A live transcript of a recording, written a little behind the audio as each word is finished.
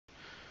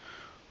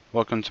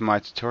Welcome to my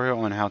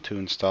tutorial on how to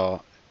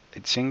install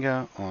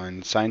Icinga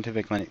on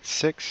Scientific Linux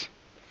 6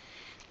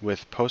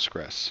 with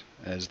Postgres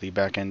as the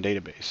backend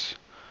database.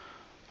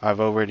 I've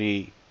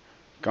already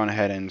gone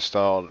ahead and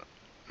installed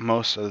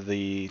most of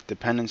the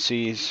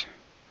dependencies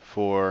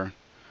for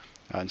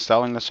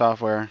installing the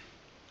software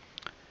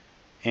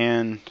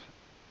and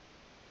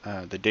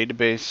the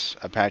database,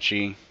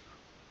 Apache,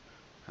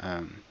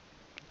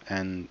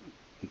 and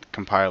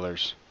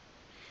compilers.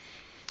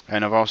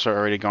 And I've also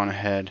already gone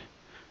ahead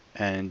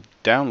and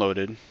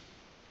downloaded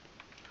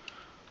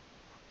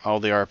all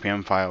the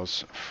RPM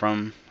files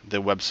from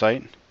the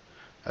website,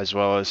 as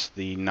well as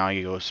the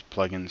Nagios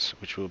plugins,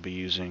 which we'll be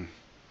using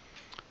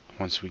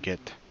once we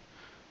get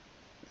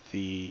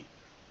the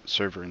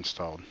server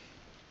installed.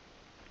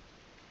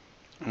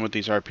 And with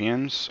these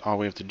RPMs, all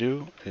we have to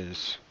do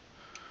is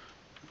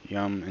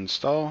yum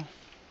install.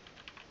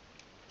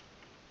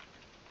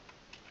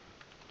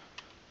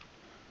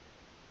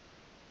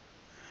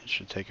 It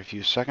should take a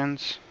few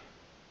seconds.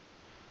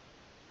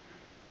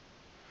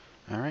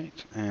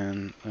 Alright,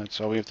 and that's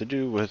all we have to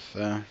do with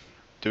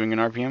doing an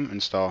RPM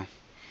install.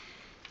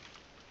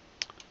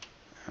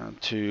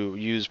 To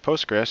use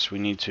Postgres, we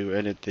need to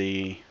edit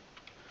the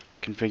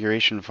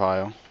configuration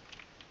file.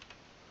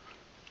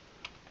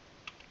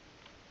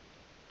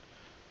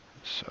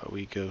 So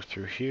we go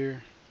through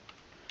here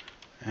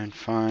and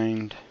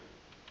find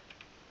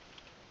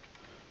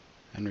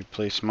and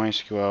replace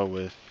MySQL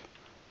with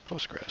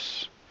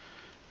Postgres,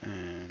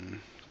 and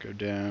go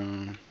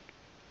down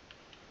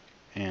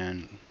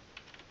and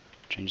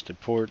change the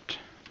port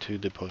to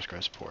the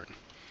Postgres port.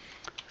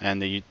 And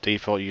the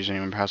default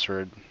username and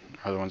password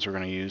are the ones we're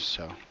going to use,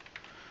 so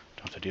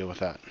don't have to deal with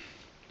that.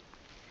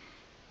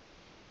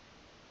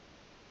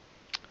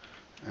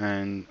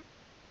 And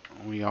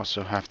we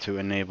also have to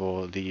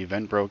enable the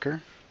event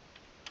broker.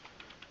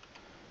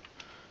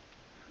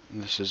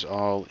 This is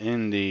all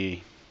in the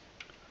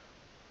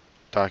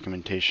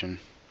documentation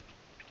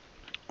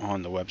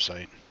on the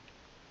website.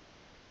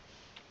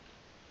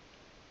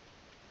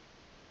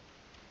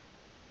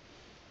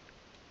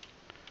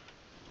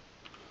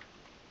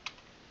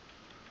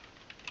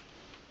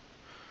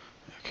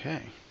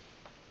 Okay.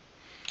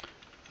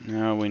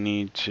 Now we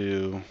need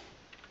to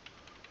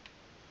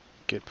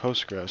get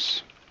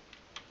Postgres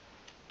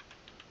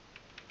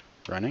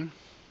running.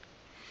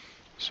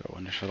 So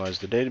initialize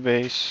the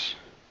database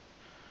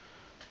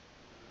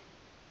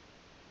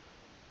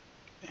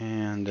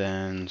and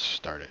then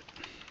start it.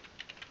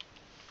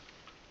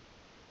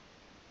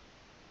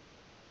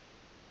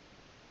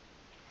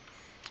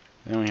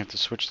 Then we have to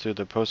switch to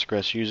the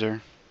Postgres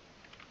user.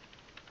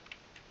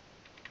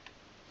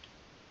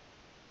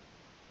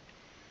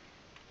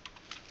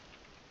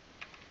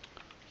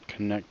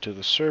 Connect to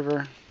the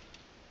server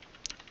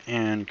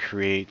and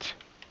create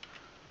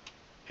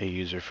a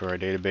user for our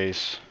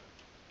database.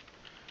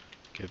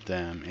 Give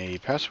them a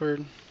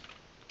password.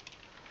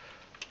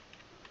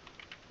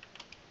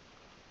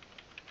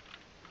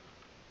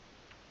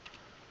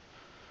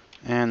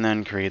 And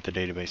then create the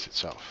database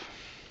itself.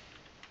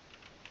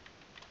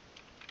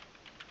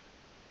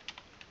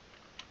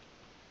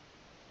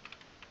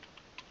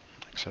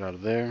 Exit out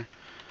of there.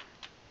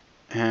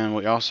 And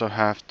we also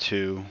have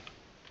to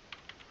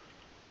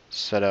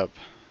set up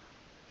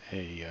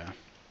the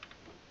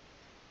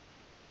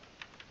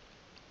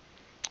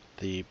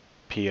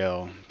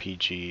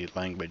PLPG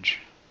language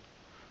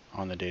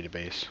on the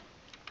database,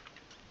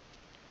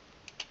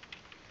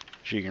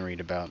 which you can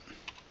read about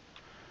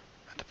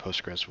at the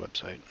Postgres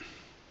website.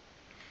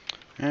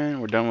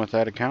 And we're done with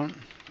that account.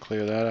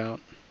 Clear that out.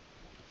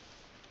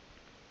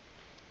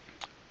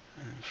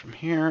 And from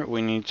here,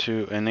 we need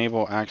to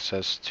enable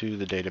access to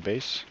the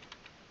database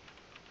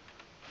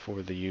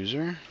for the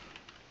user.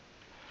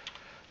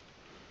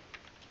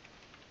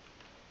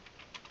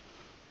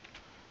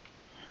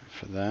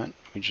 For that,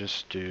 we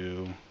just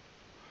do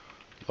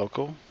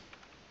local,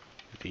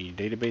 the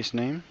database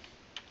name,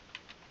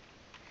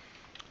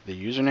 the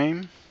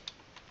username,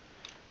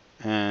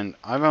 and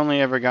I've only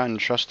ever gotten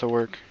trust to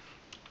work.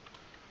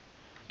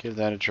 Give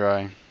that a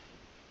try.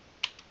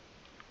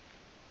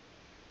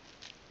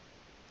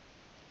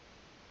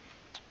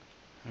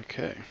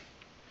 Okay,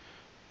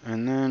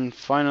 and then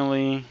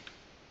finally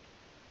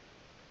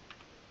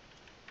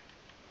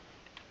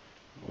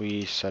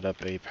we set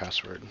up a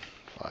password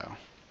file.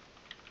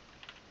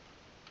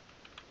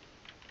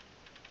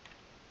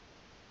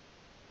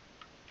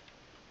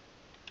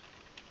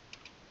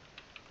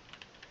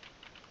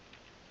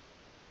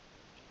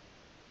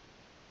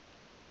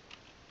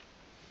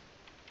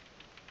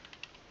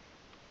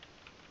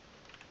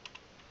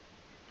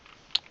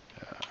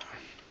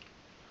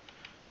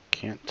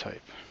 Can't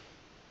type.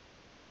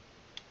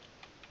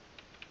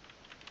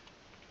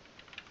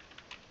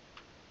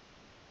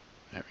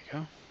 There we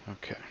go.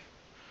 Okay.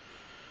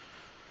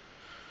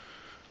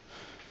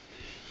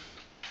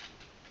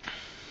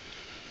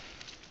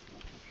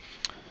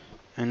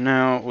 And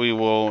now we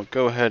will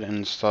go ahead and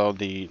install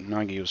the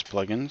Nagios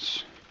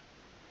plugins.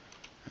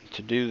 And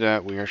to do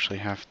that, we actually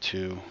have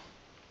to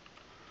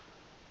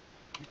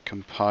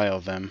compile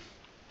them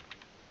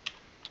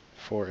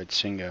for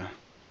Icinga.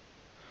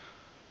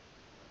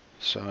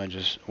 So I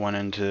just went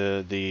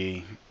into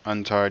the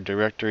untarred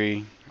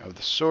directory of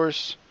the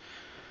source,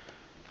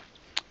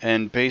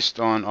 and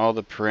based on all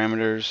the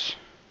parameters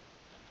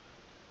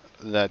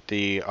that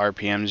the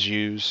RPMs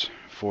use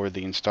for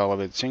the install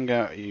of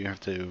Icinga, you have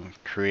to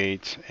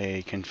create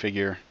a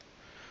configure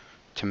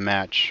to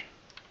match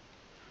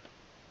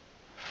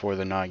for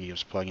the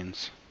Nagios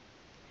plugins.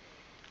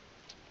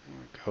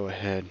 Go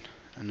ahead,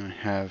 and I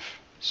have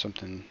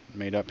something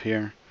made up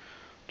here.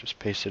 Just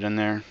paste it in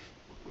there.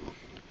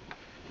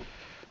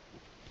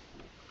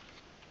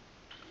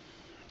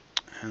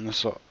 And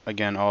this will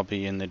again all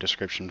be in the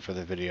description for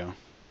the video.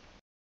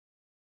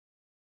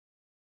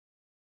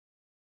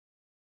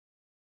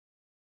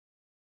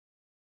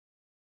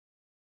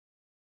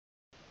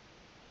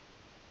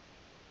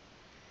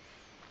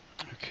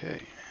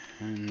 Okay,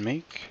 and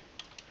make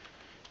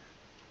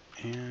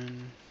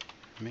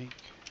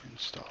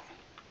install.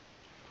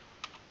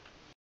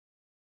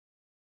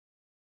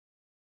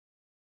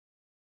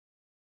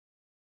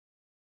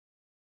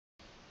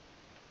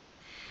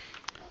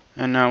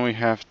 And now we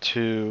have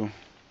to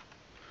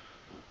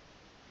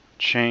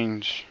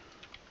change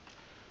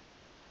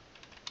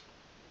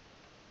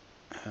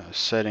a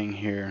setting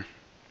here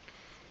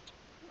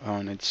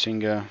on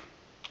Icinga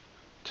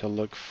to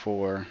look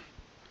for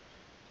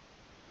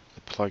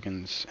the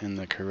plugins in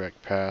the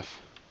correct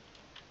path.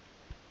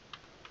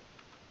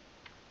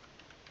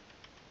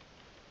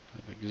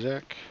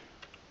 Exec.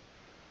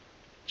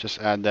 Just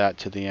add that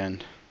to the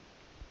end.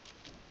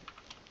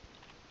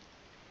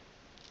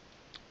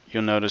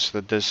 You'll notice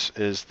that this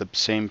is the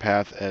same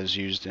path as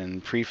used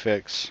in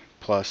prefix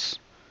plus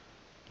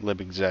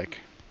libexec.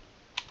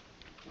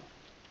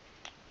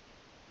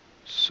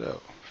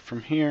 So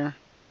from here,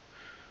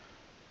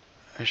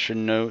 I should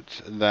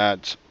note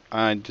that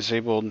I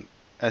disabled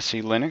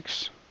SE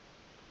Linux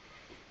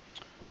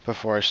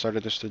before I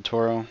started this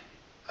tutorial.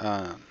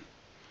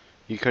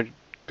 You could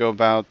go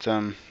about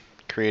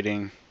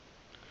creating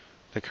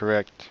the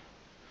correct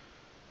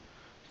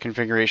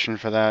configuration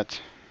for that.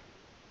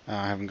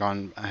 I haven't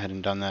gone ahead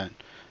and done that,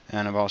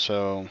 and I've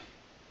also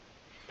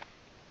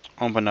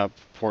opened up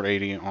port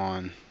 80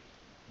 on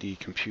the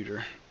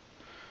computer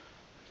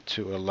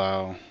to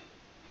allow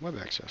web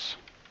access.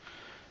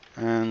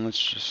 And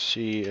let's just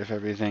see if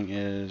everything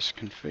is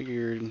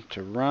configured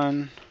to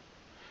run.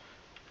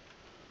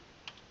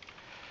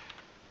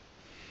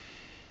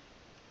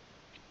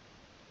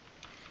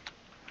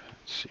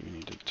 Let's see, we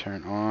need to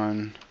turn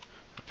on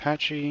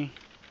Apache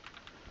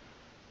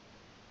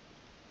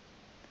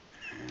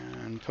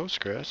and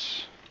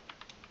Postgres.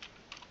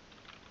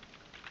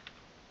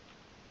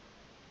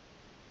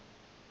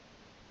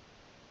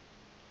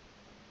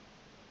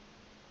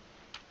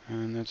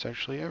 And that's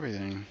actually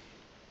everything.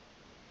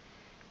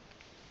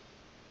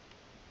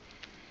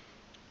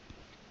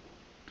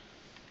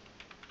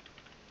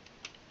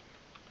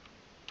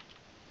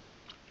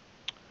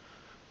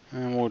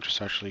 And we'll just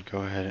actually go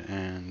ahead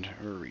and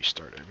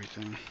restart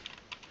everything.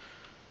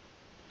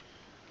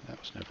 That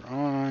was never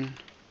on.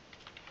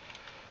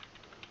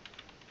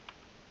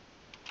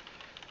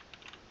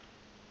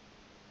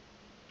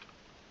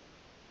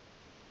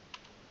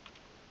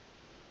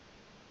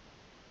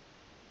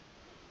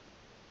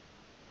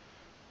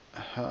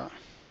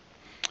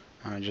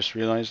 I just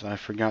realized I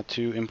forgot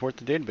to import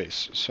the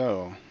database.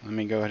 So let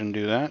me go ahead and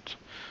do that.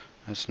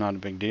 That's not a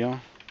big deal.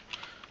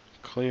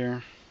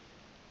 Clear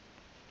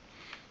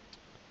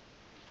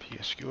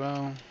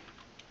PSQL,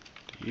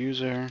 the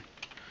user,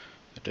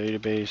 the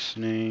database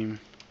name,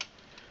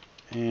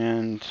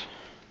 and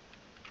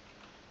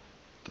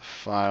the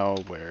file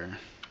where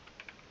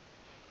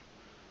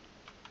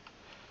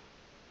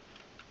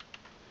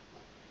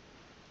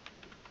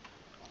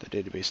the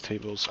database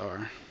tables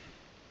are.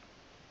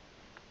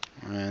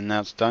 And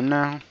that's done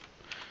now.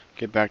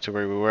 Get back to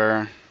where we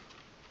were.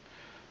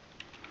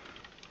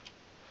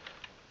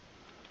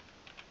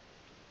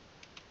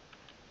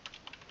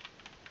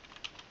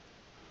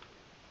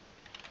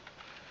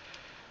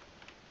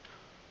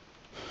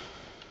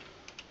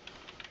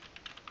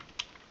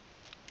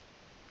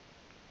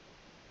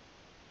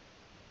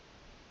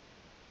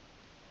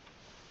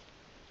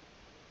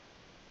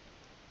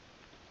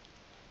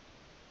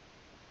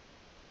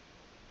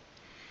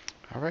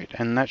 Alright,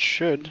 and that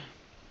should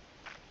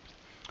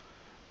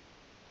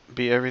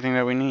be everything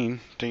that we need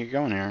to get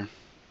going here.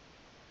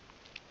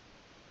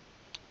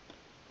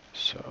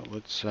 So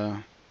let's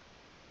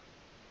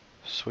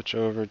switch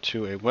over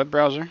to a web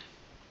browser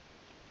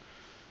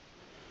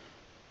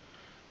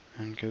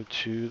and go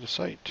to the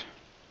site.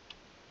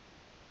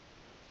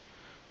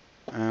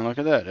 And look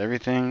at that,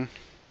 everything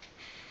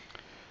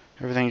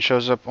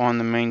shows up on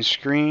the main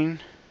screen.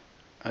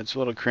 It's a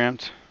little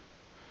cramped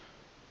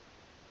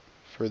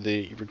for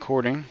the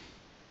recording.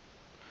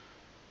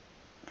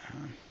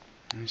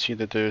 You can see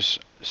that there's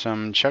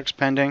some checks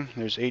pending.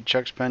 There's 8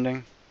 checks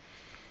pending.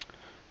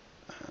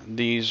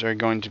 These are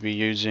going to be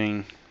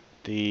using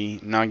the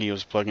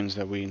Nagios plugins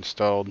that we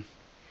installed.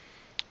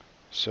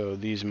 So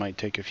these might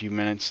take a few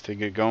minutes to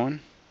get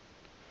going.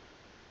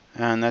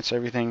 And that's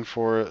everything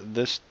for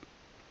this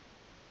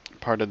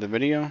part of the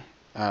video.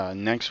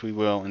 Next we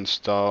will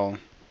install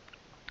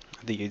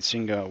the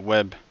Icinga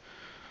web,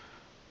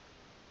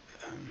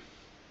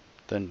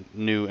 the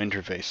new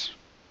interface.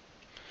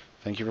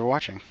 Thank you for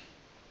watching.